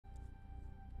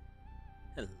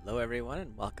Hello everyone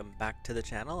and welcome back to the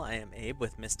channel. I am Abe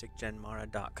with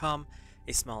MysticGenMara.com,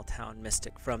 a small town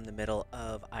mystic from the middle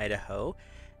of Idaho,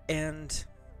 and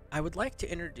I would like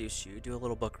to introduce you, do a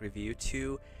little book review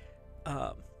to,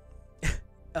 I've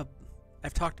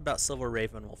talked about Silver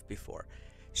Ravenwolf before.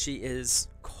 She is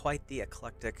quite the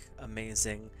eclectic,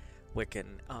 amazing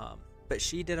Wiccan, but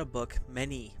she did a book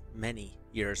many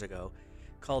years ago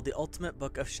called The Ultimate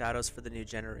Book of Shadows for the New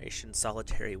Generation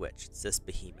Solitary Witch. It's this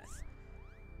behemoth.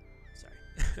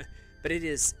 Sorry. But it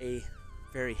is a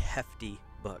very hefty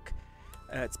book.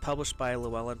 It's published by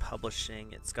Llewellyn Publishing.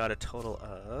 It's got a total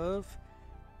of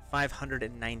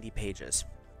 590 pages.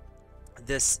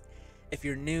 This, if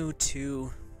you're new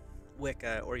to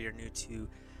Wicca or you're new to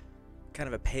kind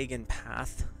of a pagan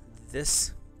path,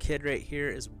 this kid right here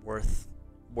is worth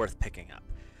picking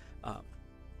up.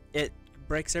 It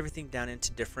breaks everything down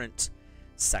into different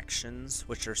sections,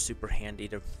 which are super handy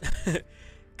to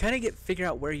kind of figure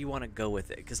out where you want to go with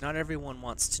it, because not everyone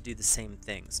wants to do the same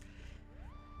things.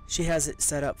 She has it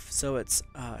set up so it's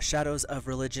shadows of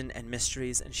religion and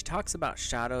mysteries, and she talks about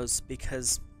shadows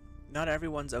because not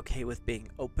everyone's okay with being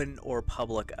open or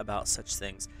public about such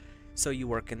things, so you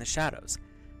work in the shadows.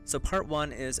 So part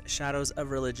 1 is shadows of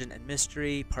religion and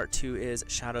mystery, part 2 is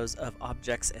shadows of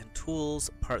objects and tools,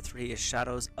 part 3 is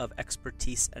shadows of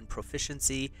expertise and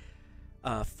proficiency,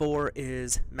 4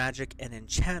 is magic and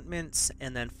enchantments,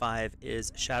 and then 5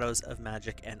 is shadows of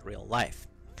magic and real life.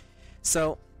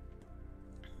 So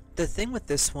the thing with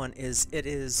this one is it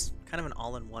is kind of an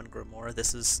all-in-one grimoire.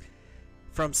 This is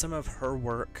from some of her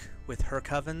work with her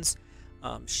covens.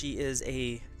 She is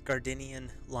a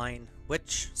Gardenian line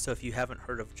witch, so if you haven't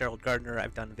heard of Gerald Gardner,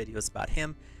 I've done videos about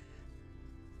him.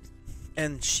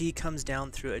 And she comes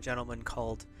down through a gentleman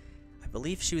called, I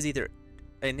believe she was either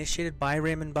initiated by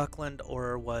Raymond Buckland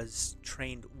or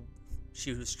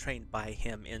she was trained by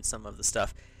him in some of the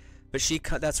stuff, but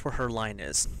that's where her line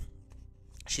is.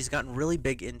 She's gotten really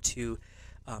big into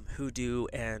hoodoo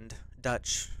and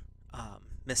Dutch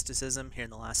mysticism here in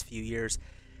the last few years,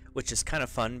 which is kind of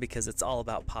fun because it's all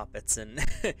about poppets and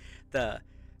the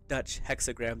Dutch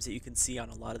hexagrams that you can see on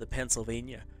a lot of the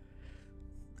Pennsylvania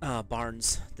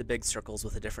barns, the big circles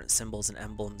with the different symbols and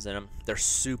emblems in them. They're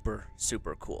super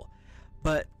cool.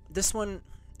 But this one,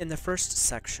 in the first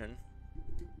section,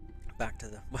 back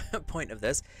to the point of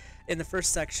this, in the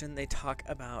first section they talk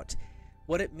about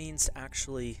what it means to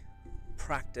actually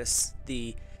practice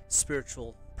the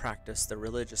spiritual practice, the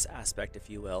religious aspect, if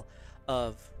you will,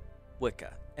 of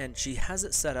Wicca. And she has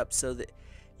it set up so that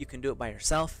you can do it by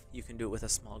yourself, you can do it with a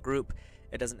small group,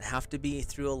 it doesn't have to be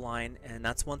through a line, and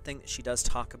that's one thing that she does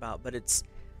talk about, but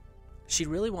she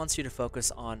really wants you to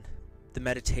focus on the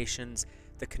meditations,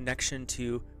 the connection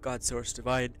to God Source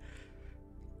Divine,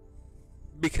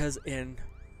 because in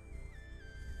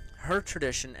her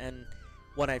tradition and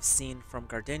what I've seen from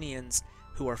Gardenians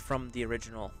who are from the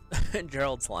original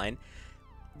Gerald's line,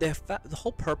 the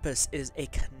whole purpose is a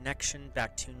connection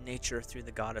back to nature through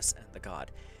the goddess and the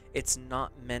god. It's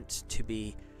not meant to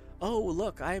be, oh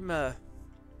look, I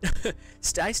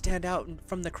stand out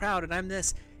from the crowd and I'm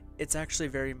this. It's actually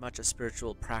very much a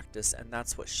spiritual practice, and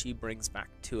that's what she brings back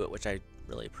to it, which I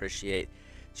really appreciate.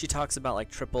 She talks about like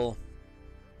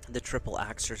the triple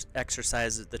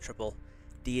exercises, the triple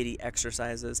deity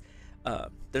exercises.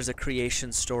 There's a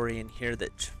creation story in here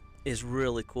that is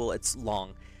really cool. It's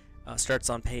long. Starts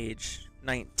on page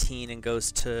 19 and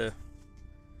goes to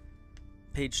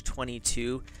page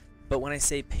 22. But when I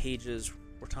say pages,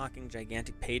 we're talking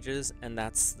gigantic pages, and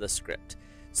that's the script.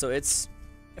 So it's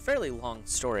a fairly long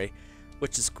story,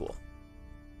 which is cool.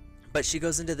 But she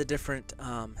goes into the different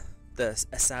the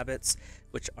sabbats,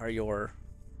 which are your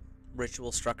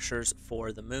ritual structures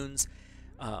for the moons,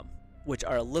 which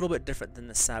are a little bit different than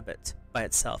the sabbat by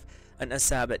itself. And a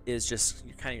sabbat is just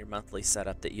kind of your monthly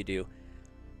setup that you do.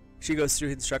 She goes through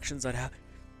instructions on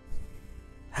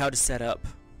how to set up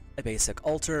a basic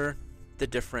altar, the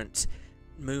different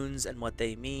moons and what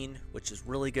they mean, which is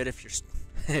really good if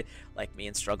you're like me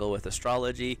and struggle with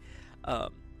astrology.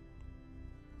 But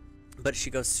she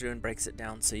goes through and breaks it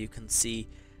down so you can see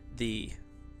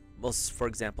for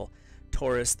example,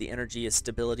 Taurus, the energy is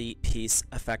stability, peace,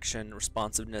 affection,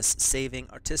 responsiveness, saving,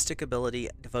 artistic ability,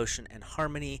 devotion, and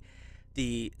harmony.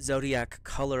 The zodiac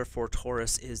color for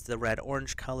Taurus is the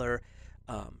red-orange color.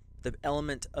 The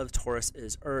element of Taurus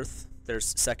is earth.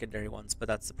 There's secondary ones, but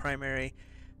that's the primary.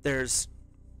 There's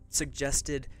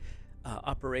suggested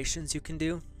operations you can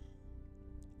do.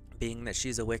 Being that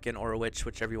she's a Wiccan or a witch,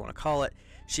 whichever you want to call it,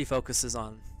 she focuses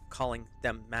on calling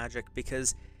them magic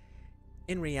because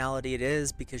in reality it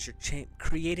is, because you're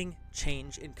creating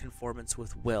change in conformance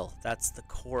with will. That's the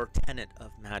core tenet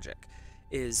of magic,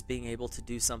 is being able to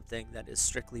do something that is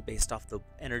strictly based off the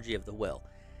energy of the will.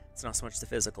 It's not so much the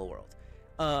physical world.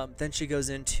 Then she goes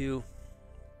into,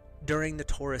 during the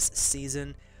Taurus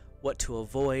season, what to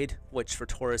avoid, which for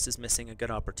Taurus is missing a good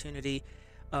opportunity,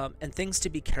 and things to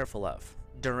be careful of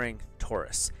during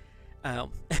Taurus.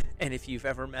 And if you've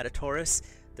ever met a Taurus,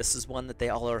 this is one that they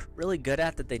all are really good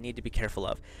at that they need to be careful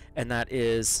of, and that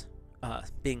is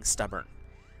being stubborn.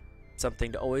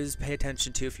 Something to always pay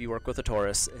attention to if you work with a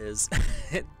Taurus is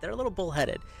they're a little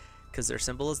bullheaded, because their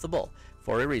symbol is the bull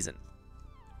for a reason.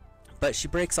 But she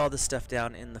breaks all this stuff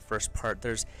down in the first part.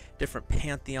 There's different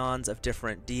pantheons of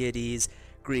different deities: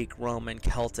 Greek, Roman,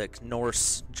 Celtic,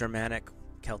 Norse, Germanic.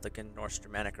 Celtic and Norse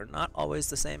Germanic are not always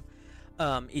the same.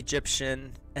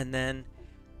 Egyptian, and then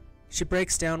she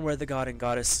breaks down where the god and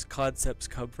goddess concepts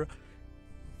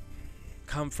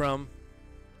come from,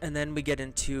 and then we get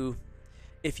into,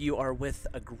 if you are with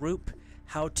a group,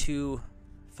 how to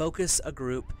focus a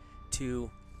group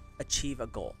to achieve a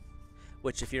goal.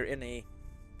 Which, if you're in a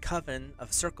coven, a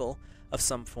circle of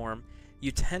some form,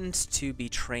 you tend to be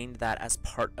trained that as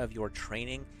part of your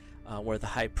training, where the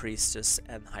high priestess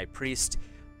and the high priest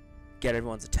get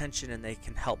everyone's attention, and they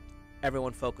can help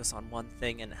everyone focus on one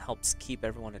thing, and it helps keep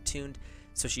everyone attuned.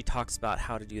 So she talks about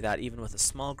how to do that even with a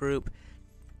small group.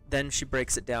 Then she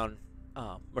breaks it down,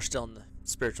 we're still in the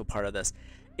spiritual part of this,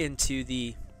 into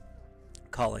the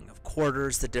calling of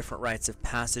quarters, the different rites of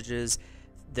passages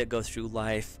that go through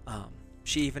life.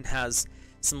 She even has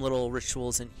some little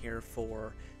rituals in here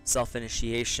for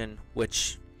self-initiation,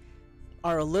 which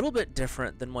are a little bit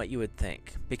different than what you would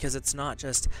think, because it's not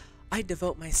just I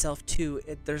devote myself to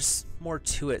it. There's more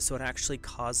to it, so it actually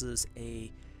causes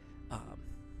a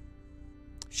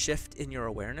shift in your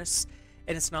awareness.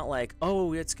 And it's not like,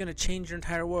 oh, it's going to change your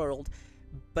entire world,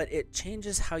 but it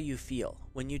changes how you feel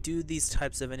when you do these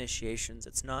types of initiations.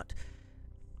 It's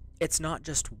not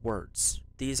just words.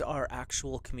 These are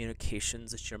actual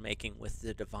communications that you're making with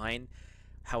the divine,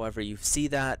 however you see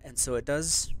that. And so it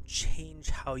does change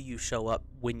how you show up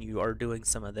when you are doing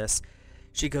some of this.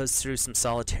 She goes through some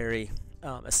solitary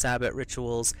Sabbat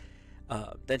rituals.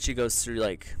 Then she goes through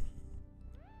like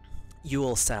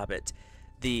Yule Sabbat,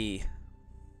 the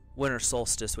winter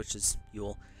solstice, which is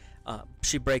Yule.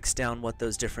 She breaks down what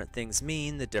those different things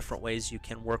mean, the different ways you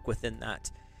can work within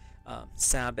that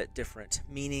Sabbat, different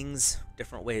meanings,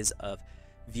 different ways of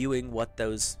viewing what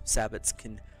those Sabbats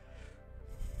can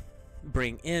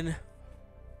bring in.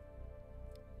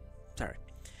 Sorry.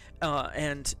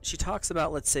 And she talks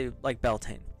about, let's say, like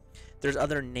Beltane. There's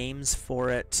other names for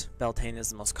it. Beltane is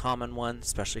the most common one,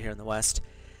 especially here in the West.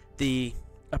 The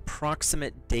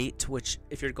approximate date, which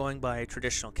if you're going by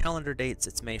traditional calendar dates,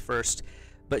 it's May 1st.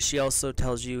 But she also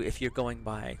tells you if you're going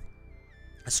by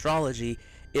astrology,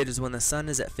 it is when the sun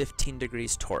is at 15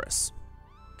 degrees Taurus.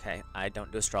 Okay, I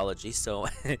don't do astrology, so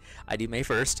I do May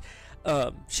 1st.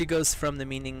 She goes from the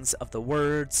meanings of the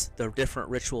words, the different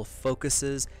ritual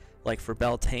focuses. Like for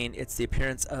Beltane, it's the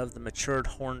appearance of the matured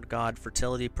horned god,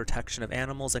 fertility, protection of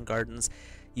animals and gardens.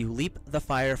 You leap the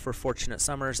fire for fortunate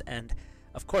summers, and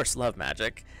of course love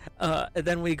magic. And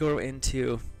then we go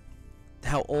into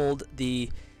how old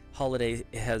the holiday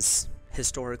has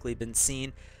historically been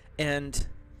seen, and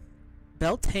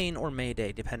Beltane or May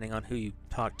Day, depending on who you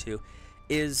talk to,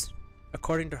 is,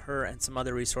 according to her and some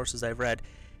other resources I've read,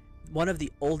 one of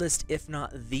the oldest, if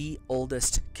not the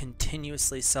oldest,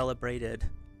 continuously celebrated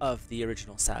of the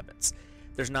original Sabbats.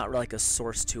 There's not like a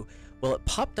source to, well, it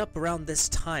popped up around this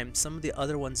time. Some of the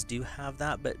other ones do have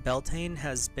that, but Beltane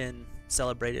has been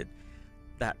celebrated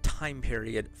that time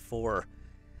period for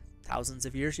thousands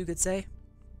of years, you could say.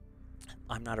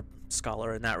 I'm not a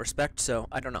scholar in that respect, so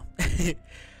I don't know.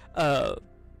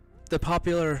 The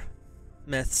popular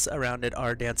myths around it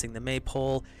are dancing the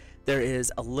maypole. There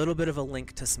is a little bit of a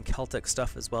link to some Celtic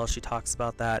stuff as well. She talks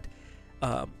about that.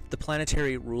 The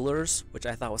planetary rulers, which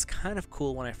I thought was kind of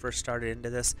cool when I first started into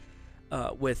this,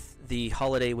 with the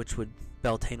holiday, which would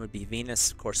Beltane would be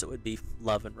Venus. Of course, it would be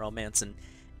love and romance and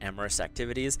amorous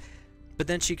activities. But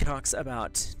then she talks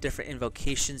about different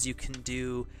invocations you can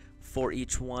do for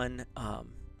each one,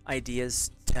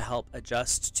 ideas to help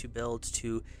adjust, to build,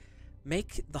 to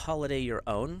make the holiday your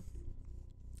own.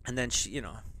 And then she,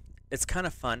 it's kind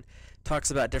of fun.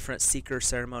 Talks about different seeker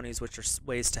ceremonies, which are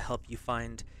ways to help you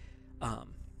find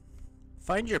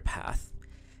your path,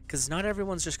 because not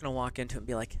everyone's just going to walk into it and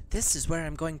be like, this is where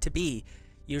I'm going to be.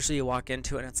 Usually you walk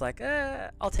into it and it's like,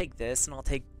 I'll take this and I'll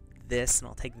take this and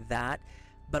I'll take that,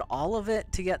 but all of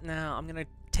it to get, now I'm going to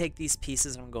take these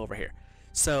pieces and I'm going to go over here.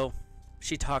 So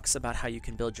she talks about how you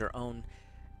can build your own,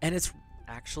 and it's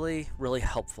actually really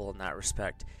helpful in that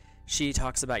respect. She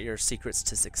talks about your secrets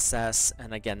to success,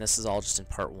 and again, this is all just in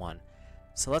part 1.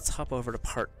 So let's hop over to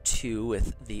part 2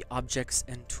 with the objects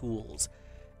and tools.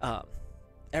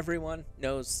 Everyone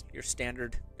knows your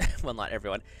standard, well, not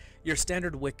everyone, your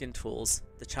standard Wiccan tools: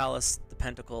 the chalice, the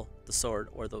pentacle, the sword,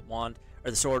 or the wand,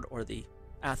 or the sword, or the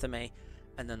athame,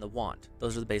 and then the wand.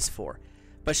 Those are the base 4.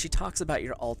 But she talks about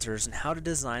your altars and how to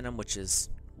design them, which is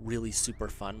really super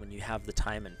fun when you have the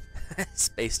time and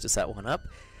space to set one up.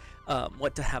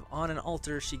 What to have on an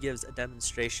altar. She gives a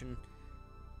demonstration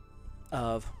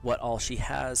of what all she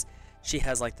has. She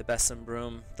has like the besom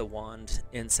broom, the wand,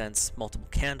 incense, multiple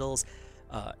candles,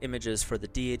 images for the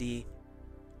deity,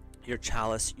 your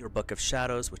chalice, your book of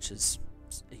shadows, which is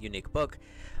a unique book,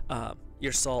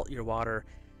 your salt, your water,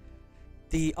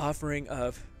 the offering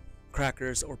of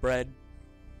crackers or bread,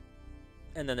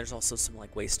 and then there's also some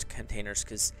like waste containers,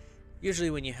 because usually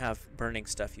when you have burning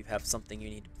stuff, you have something you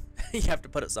need you have to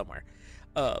put it somewhere.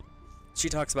 She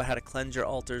talks about how to cleanse your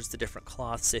altars, the different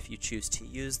cloths if you choose to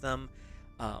use them.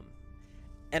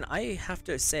 And I have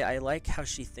to say, I like how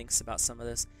she thinks about some of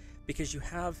this, because you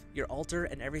have your altar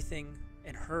and everything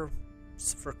in her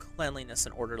for cleanliness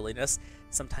and orderliness,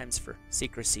 sometimes for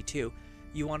secrecy too.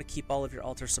 You want to keep all of your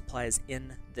altar supplies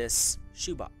in this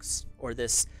shoebox or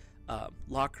this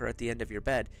locker at the end of your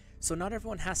bed. So not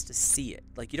everyone has to see it.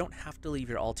 Like, you don't have to leave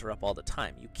your altar up all the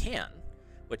time. You can,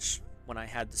 which when I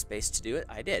had the space to do it,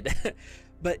 I did.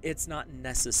 But it's not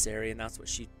necessary, and that's what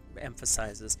she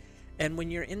emphasizes. And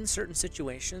when you're in certain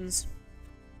situations,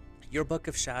 your book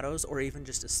of shadows, or even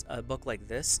just a book like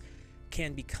this,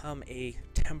 can become a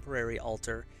temporary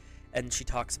altar, and she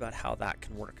talks about how that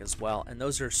can work as well. And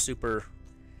those are super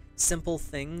simple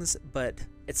things, but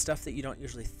it's stuff that you don't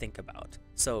usually think about,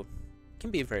 so it can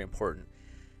be very important.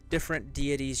 Different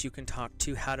deities you can talk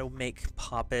to, how to make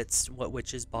poppets, what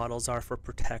witches' bottles are for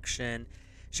protection.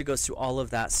 She goes through all of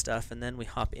that stuff, and then we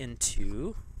hop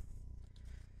into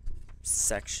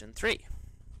section 3,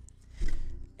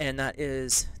 and that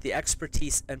is the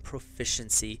expertise and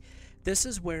proficiency. This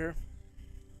is where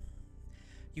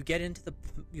you get into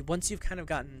once you've kind of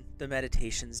gotten the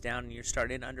meditations down and you're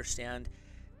starting to understand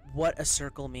what a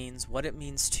circle means, what it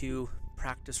means to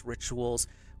practice rituals,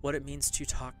 what it means to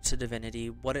talk to divinity,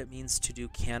 what it means to do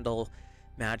candle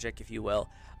magic, if you will.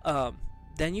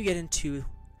 Then you get into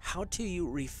how do you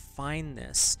refine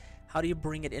this? How do you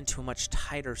bring it into a much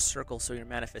tighter circle so your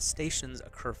manifestations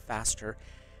occur faster?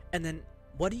 And then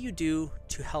what do you do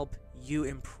to help you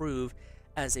improve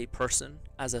as a person,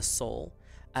 as a soul,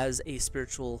 as a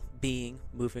spiritual being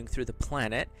moving through the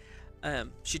planet?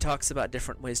 She talks about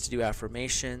different ways to do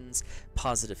affirmations,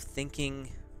 positive thinking,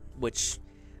 which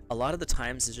a lot of the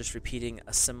times is just repeating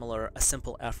a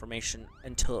simple affirmation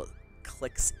until it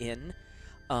clicks in.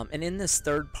 And in this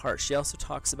third part, she also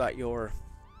talks about your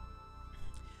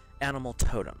animal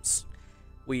totems.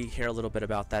 We hear a little bit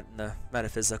about that in the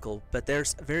metaphysical, but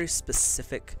there's very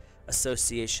specific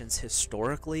associations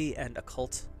historically and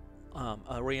occult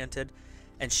oriented,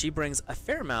 and she brings a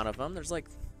fair amount of them. There's like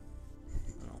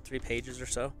 3 pages or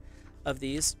so of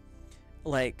these,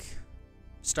 like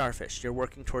starfish, you're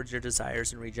working towards your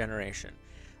desires and regeneration.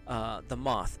 The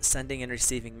moth, sending and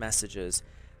receiving messages.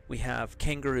 We have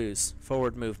kangaroos,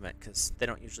 forward movement, because they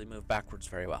don't usually move backwards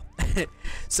very well.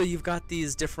 So you've got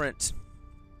these different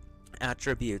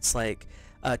attributes, like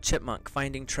chipmunk,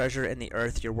 finding treasure in the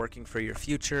earth, you're working for your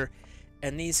future.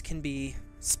 And these can be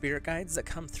spirit guides that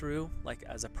come through like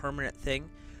as a permanent thing,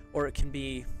 or it can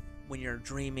be when you're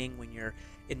dreaming, when you're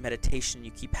in meditation,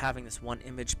 you keep having this one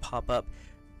image pop up.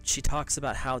 She talks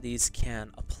about how these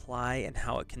can apply and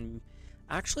how it can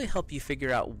actually help you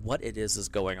figure out what it is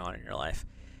going on in your life.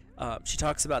 She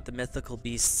talks about the mythical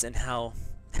beasts and how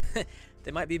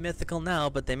they might be mythical now,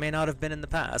 but they may not have been in the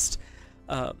past.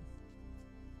 And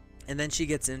then she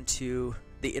gets into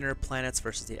the inner planets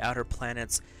versus the outer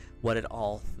planets, what it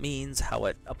all means, how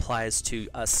it applies to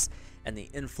us, and the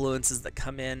influences that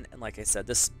come in. And like I said,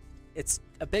 it's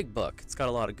a big book. It's got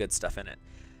a lot of good stuff in it.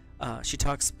 She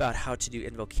talks about how to do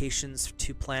invocations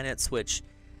to planets, which,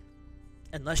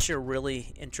 unless you're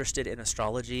really interested in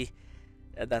astrology,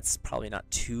 that's probably not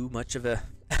too much of a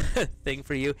thing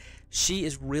for you. She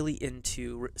is really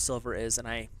into, Silver is, and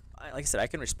I like I said, I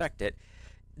can respect it,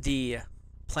 the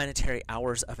planetary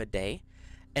hours of a day.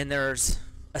 And there's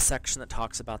a section that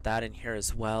talks about that in here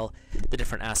as well, the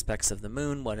different aspects of the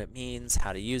moon, what it means,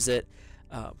 how to use it.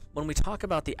 When we talk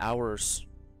about the hours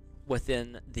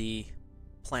within the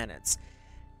planets,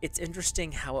 it's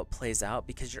interesting how it plays out,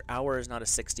 because your hour is not a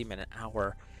 60-minute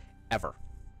hour ever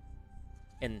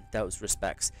in those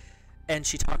respects. And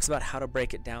she talks about how to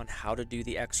break it down, how to do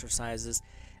the exercises,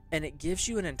 And it gives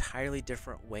you an entirely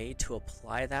different way to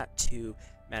apply that to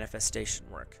manifestation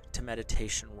work, to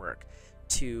meditation work,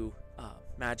 to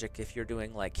magic if you're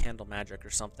doing like candle magic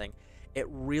or something. It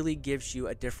really gives you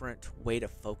a different way to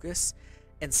focus.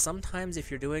 And sometimes if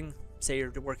you're doing, say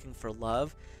you're working for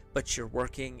love, but you're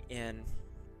working in,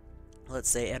 let's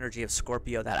say, energy of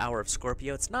Scorpio, that hour of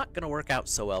Scorpio, it's not going to work out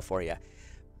so well for you,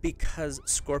 because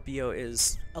Scorpio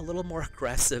is a little more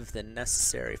aggressive than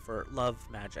necessary for love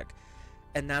magic.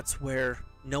 And that's where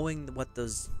knowing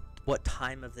what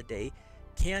time of the day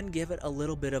can give it a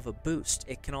little bit of a boost.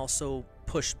 It can also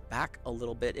push back a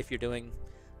little bit if you're doing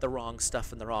the wrong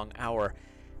stuff in the wrong hour.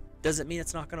 Does it mean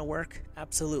it's not going to work?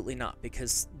 Absolutely not,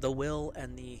 because the will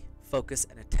and the focus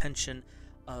and attention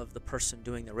of the person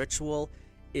doing the ritual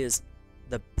is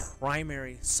the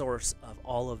primary source of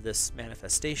all of this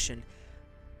manifestation.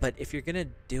 But if you're going to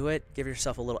do it, give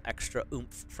yourself a little extra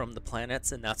oomph from the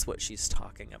planets, and that's what she's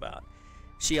talking about.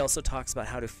 She also talks about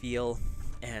how to feel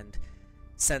and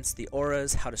sense the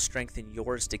auras, how to strengthen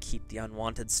yours to keep the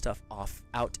unwanted stuff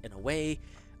out and away.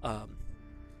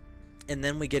 And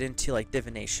then we get into like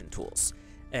divination tools.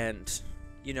 And,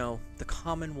 you know, the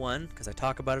common one, because I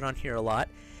talk about it on here a lot,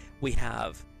 we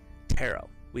have tarot,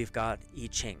 we've got I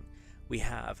Ching, we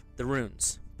have the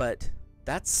runes. But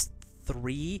that's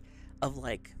 3 of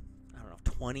like, I don't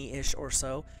know, 20-ish or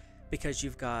so, because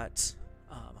you've got,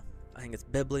 I think it's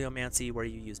bibliomancy, where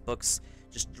you use books,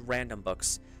 just random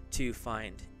books, to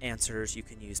find answers. You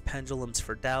can use pendulums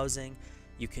for dowsing.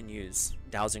 You can use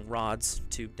dowsing rods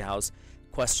to douse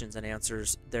questions and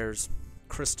answers. There's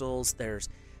crystals, there's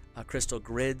crystal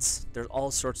grids. There's all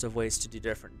sorts of ways to do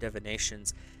different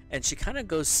divinations. And she kind of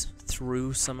goes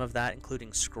through some of that,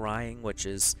 including scrying, which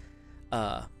is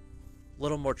a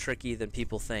little more tricky than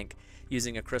people think.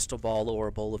 Using a crystal ball or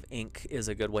a bowl of ink is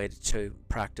a good way to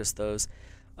practice those.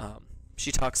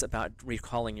 She talks about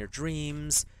recalling your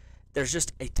dreams. There's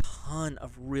just a ton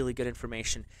of really good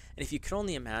information. And if you can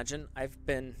only imagine, I've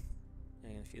been,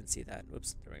 if you can see that,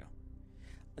 whoops, there we go.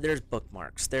 There's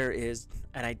bookmarks. There is,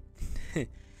 and I,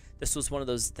 this was one of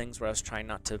those things where I was trying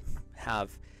not to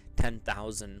have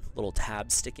 10,000 little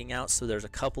tabs sticking out. So there's a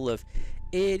couple of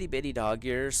itty bitty dog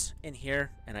ears in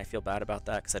here, and I feel bad about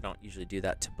that because I don't usually do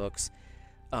that to books.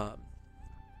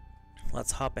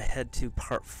 Let's hop ahead to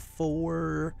part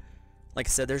 4. Like I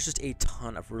said, there's just a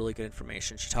ton of really good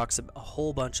information. She talks a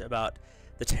whole bunch about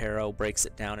the tarot, breaks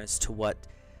it down as to what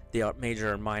the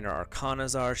major and minor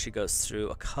arcanas are. She goes through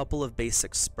a couple of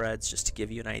basic spreads just to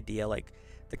give you an idea, like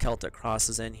the Celtic cross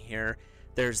is in here.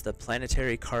 There's the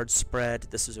planetary card spread.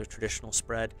 This is a traditional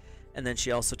spread. And then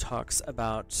she also talks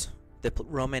about the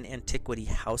Roman antiquity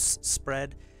house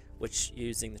spread, which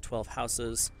using the 12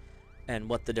 houses and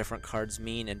what the different cards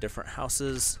mean in different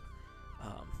houses.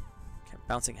 Okay,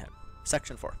 bouncing head.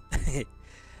 Section 4.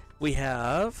 We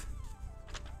have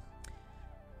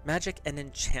magic and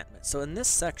enchantment. So in this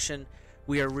section,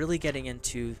 we are really getting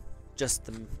into just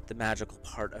the magical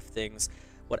part of things,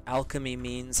 what alchemy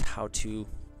means, how to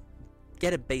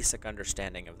get a basic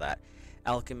understanding of that.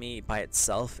 Alchemy by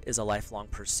itself is a lifelong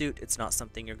pursuit. It's not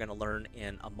something you're going to learn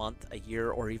in a month, a year,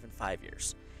 or even 5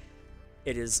 years.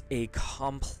 It is a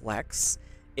complex,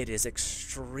 it is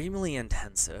extremely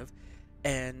intensive,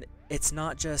 and it's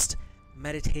not just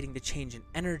meditating to change an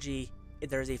energy.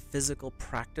 There's a physical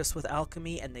practice with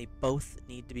alchemy, and they both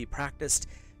need to be practiced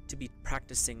to be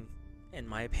practicing, in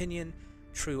my opinion,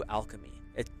 true alchemy.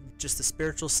 Just the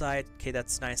spiritual side, okay,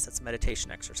 that's nice, that's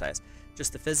meditation exercise.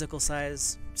 Just the physical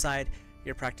side,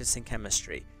 you're practicing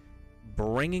chemistry.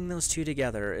 Bringing those two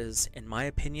together is, in my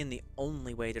opinion, the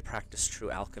only way to practice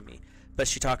true alchemy. But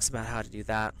she talks about how to do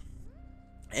that,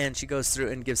 and she goes through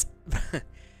and gives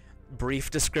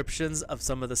brief descriptions of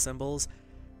some of the symbols.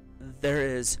 There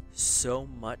is so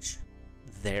much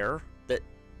there that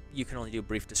you can only do a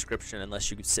brief description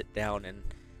unless you could sit down and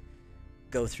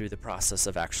go through the process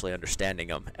of actually understanding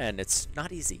them, and it's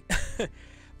not easy.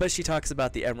 But she talks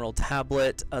about the emerald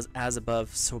tablet, as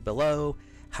above so below,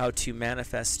 how to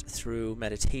manifest through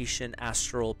meditation,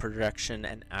 astral projection,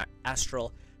 and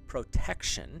astral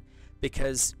protection,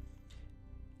 because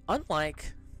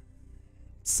unlike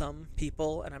some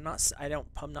people, and I'm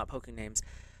not poking names,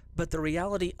 but the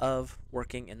reality of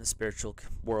working in the spiritual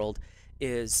world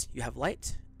is you have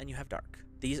light and you have dark.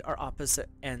 These are opposite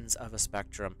ends of a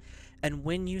spectrum. And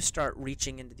when you start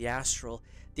reaching into the astral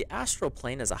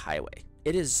plane is a highway.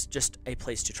 It is just a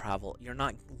place to travel. You're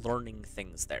not learning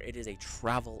things there. It is a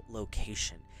travel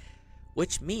location,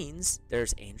 which means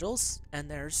there's angels and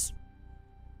there's,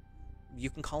 you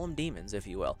can call them demons if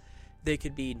you will. They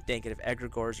could be negative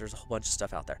egregores. There's a whole bunch of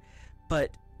stuff out there.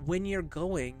 But when you're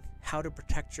going, how to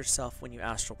protect yourself when you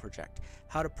astral project,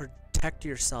 how to protect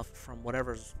yourself from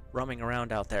whatever's roaming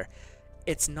around out there.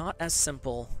 It's not as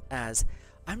simple as,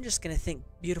 I'm just going to think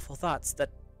beautiful thoughts.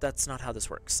 That's not how this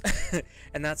works.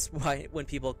 And that's why when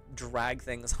people drag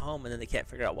things home and then they can't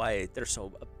figure out why they're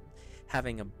so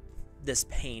having this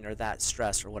pain or that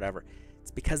stress or whatever, it's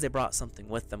because they brought something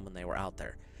with them when they were out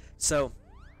there. So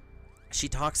she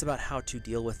talks about how to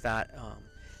deal with that.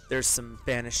 There's some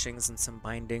banishings and some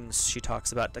bindings. She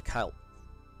talks about to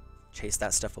chase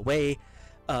that stuff away,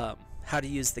 how to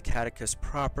use the catechist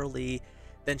properly.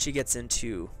 Then she gets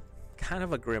into kind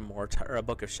of a grimoire or a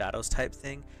book of shadows type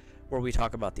thing, where we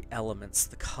talk about the elements,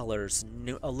 the colors,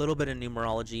 a little bit of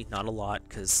numerology, not a lot,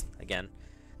 because again,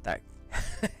 that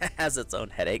has its own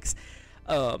headaches.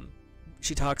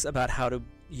 She talks about how to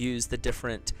use the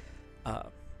different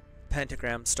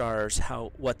pentagram stars,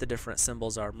 what the different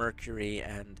symbols are, Mercury,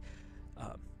 and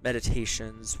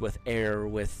meditations with air,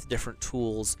 with different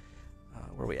tools.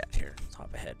 Where are we at here? Let's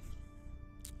hop ahead.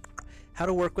 How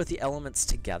to work with the elements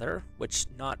together, which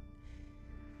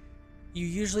you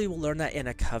usually will learn that in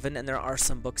a coven, and there are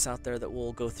some books out there that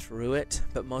will go through it,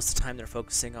 but most of the time they're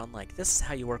focusing on like, this is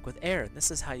how you work with air, and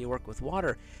this is how you work with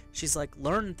water. She's like,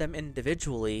 learn them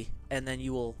individually, and then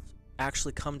you will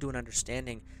actually come to an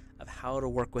understanding of how to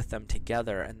work with them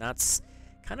together, and that's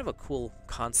kind of a cool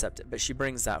concept. But she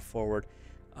brings that forward,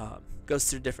 goes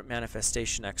through different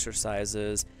manifestation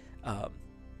exercises,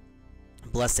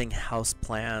 blessing house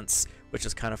plants, which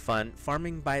is kind of fun,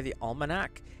 farming by the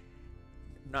almanac.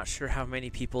 Not sure how many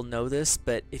people know this,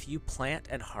 but if you plant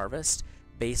and harvest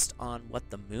based on what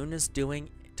the moon is doing,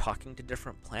 talking to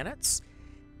different planets,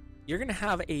 you're going to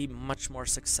have a much more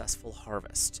successful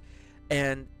harvest.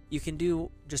 And you can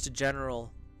do just a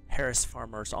general Harris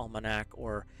Farmer's Almanac,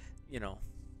 or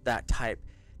that type,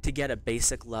 to get a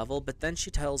basic level. But then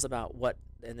she tells about what,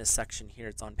 in this section here,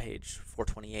 it's on page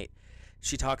 428,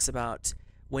 she talks about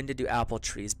when to do apple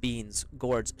trees, beans,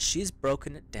 gourds. She's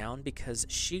broken it down because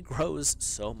she grows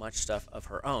so much stuff of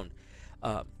her own.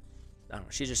 I don't know,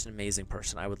 she's just an amazing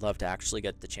person. I would love to actually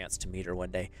get the chance to meet her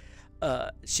one day.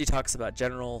 She talks about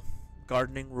general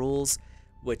gardening rules,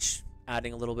 which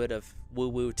adding a little bit of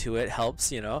woo-woo to it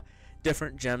helps,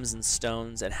 different gems and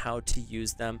stones and how to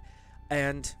use them.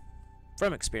 And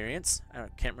from experience, I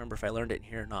can't remember if I learned it in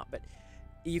here or not, but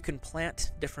you can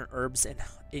plant different herbs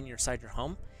inside your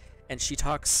home. And she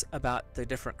talks about the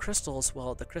different crystals.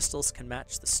 Well, the crystals can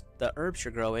match the herbs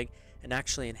you're growing and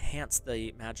actually enhance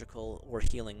the magical or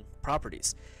healing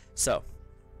properties. So,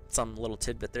 some little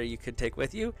tidbit there you could take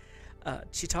with you.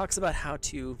 She talks about how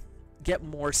to get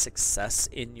more success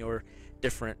in your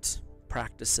different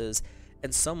practices.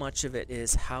 And so much of it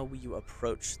is how you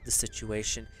approach the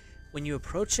situation. When you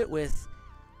approach it with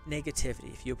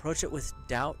negativity, if you approach it with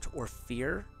doubt or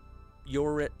fear,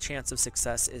 your chance of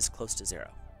success is close to zero.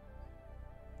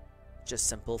 Just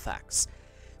simple facts.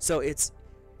 So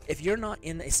if you're not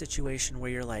in a situation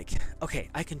where you're like, okay,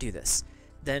 I can do this,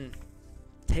 then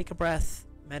take a breath,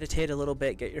 meditate a little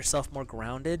bit, get yourself more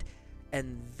grounded,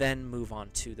 and then move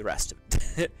on to the rest of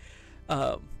it.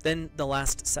 Then the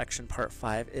last section, part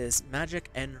 5, is magic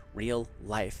and real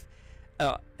life.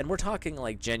 And we're talking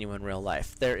like genuine real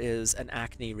life. There is an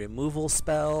acne removal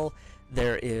spell.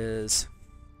 There is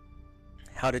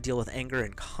how to deal with anger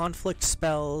and conflict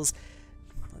spells.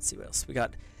 Let's see what else we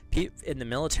got. In the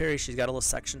military, she's got a little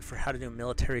section for how to do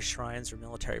military shrines or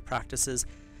military practices,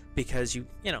 because you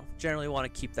generally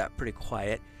want to keep that pretty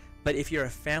quiet. But if you're a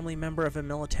family member of a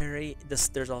military,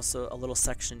 there's also a little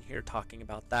section here talking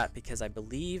about that, because I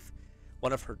believe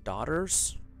one of her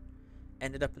daughters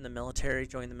ended up in the military,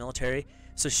 joined the military.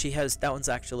 So she has, that one's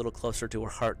actually a little closer to her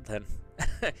heart than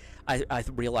I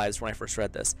realized when I first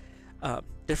read this.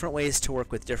 Different ways to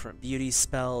work with different beauty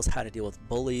spells, how to deal with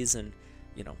bullies and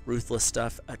ruthless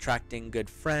stuff, attracting good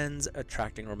friends,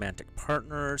 attracting romantic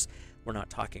partners. We're not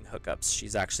talking hookups.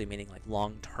 She's actually meaning like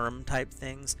long-term type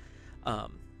things.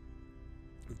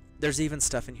 There's even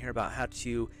stuff in here about how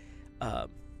to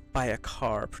buy a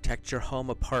car, protect your home,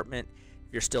 apartment,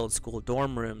 if you're still in school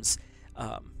dorm rooms,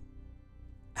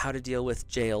 how to deal with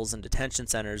jails and detention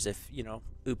centers if,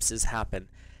 oopses happen.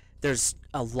 There's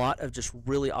a lot of just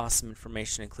really awesome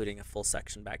information, including a full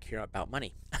section back here about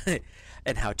money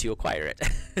and how to acquire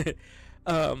it.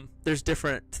 There's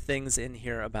different things in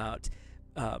here about,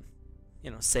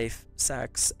 safe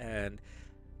sex and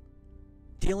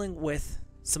dealing with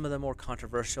some of the more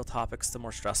controversial topics, the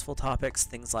more stressful topics,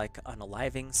 things like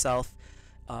unaliving self.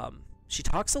 She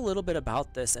talks a little bit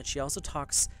about this, and she also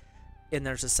talks, and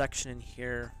there's a section in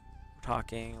here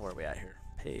talking, where are we at here?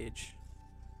 Page.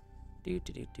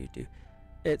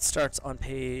 It starts on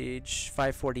page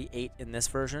 548 in this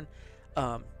version,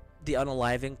 the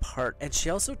unaliving part, and she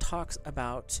also talks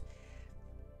about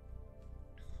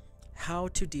how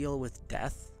to deal with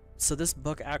death. So this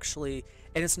book actually,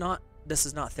 and this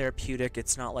is not therapeutic,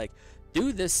 it's not like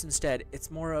do this instead, it's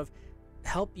more of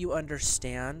help you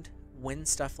understand when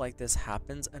stuff like this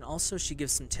happens. And also she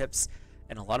gives some tips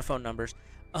and a lot of phone numbers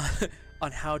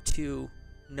on how to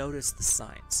notice the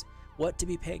signs, what to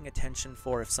be paying attention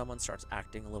for if someone starts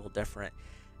acting a little different.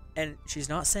 And she's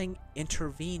not saying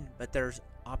intervene, but there's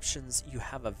options you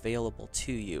have available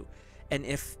to you. And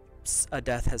if a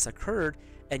death has occurred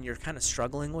and you're kind of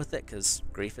struggling with it, because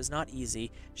grief is not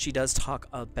easy, she does talk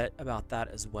a bit about that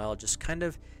as well, just kind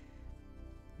of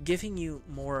giving you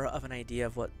more of an idea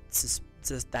of what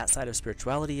that side of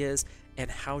spirituality is and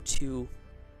how to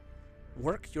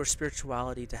work your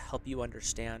spirituality to help you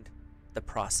understand the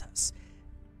process.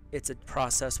 It's a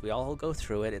process, we all go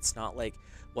through it. It's not like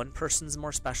one person's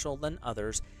more special than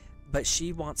others, but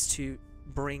she wants to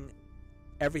bring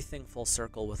everything full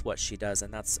circle with what she does,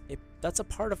 and that's a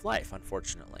part of life,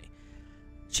 unfortunately.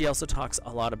 She also talks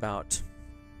a lot about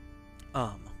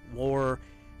war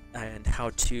and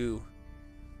how to,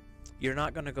 you're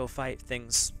not going to go fight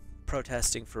things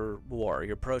protesting for war.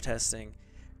 You're protesting,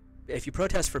 if you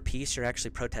protest for peace, you're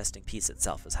actually protesting peace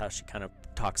itself, is how she kind of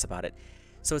talks about it.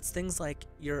 So it's things like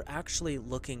you're actually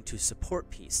looking to support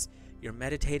peace. You're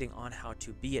meditating on how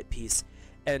to be at peace.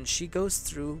 And she goes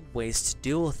through ways to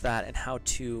deal with that and how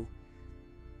to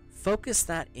focus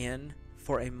that in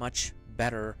for a much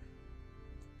better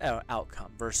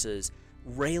outcome versus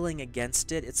railing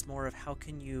against it. It's more of how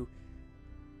can you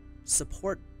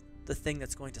support the thing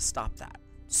that's going to stop that.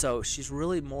 So she's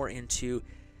really more into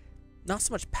not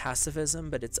so much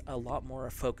pacifism, but it's a lot more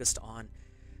focused on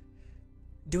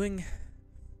doing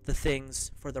the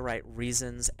things for the right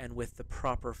reasons and with the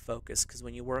proper focus, because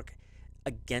when you work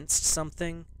against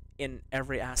something in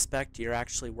every aspect, you're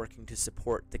actually working to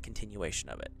support the continuation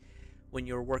of it. When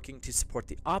you're working to support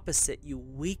the opposite, you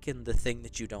weaken the thing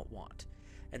that you don't want.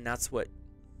 And that's what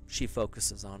she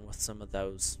focuses on with some of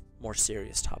those more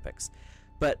serious topics.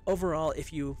 But overall,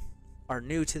 if you are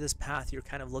new to this path, you're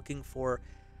kind of looking for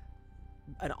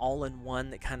an all-in-one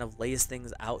that kind of lays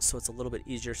things out so it's a little bit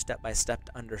easier step by step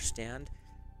to understand,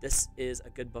 this is a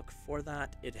good book for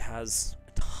that. It has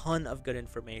a ton of good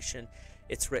information.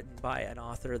 It's written by an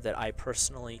author that I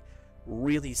personally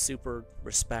really super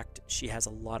respect. She has a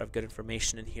lot of good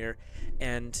information in here.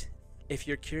 And if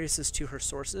you're curious as to her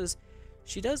sources,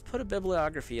 she does put a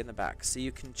bibliography in the back, so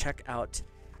you can check out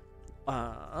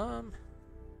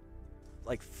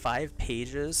like 5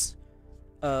 pages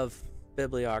of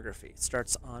bibliography. It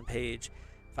starts on page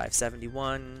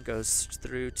 571, goes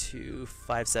through to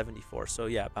 574. So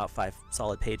yeah, about 5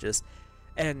 solid pages.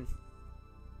 And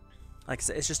like I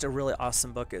said, it's just a really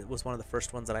awesome book. It was one of the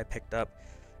first ones that I picked up,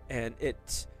 and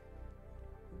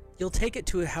you'll take it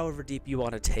to however deep you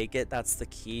want to take it. That's the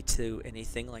key to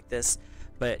anything like this.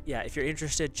 But yeah, if you're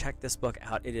interested, check this book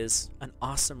out. It is an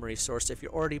awesome resource. If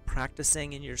you're already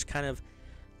practicing and you're just kind of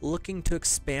looking to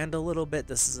expand a little bit,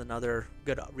 this is another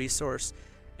good resource.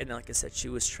 And like I said, she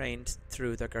was trained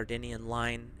through the Gardenian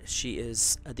line. She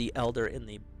is the elder in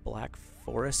the Black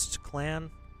Forest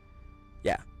clan.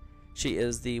 Yeah, she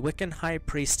is the Wiccan high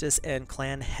priestess and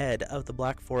clan head of the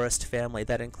Black Forest family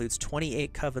that includes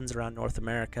 28 covens around North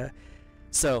America.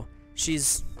 So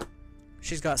she's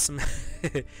got some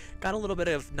got a little bit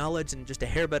of knowledge and just a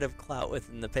hair bit of clout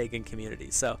within the pagan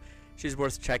community. So she's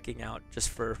worth checking out just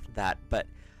for that. But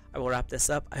I will wrap this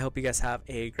up. I hope you guys have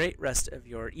a great rest of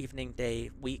your evening,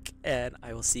 day, week, and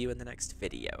I will see you in the next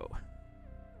video.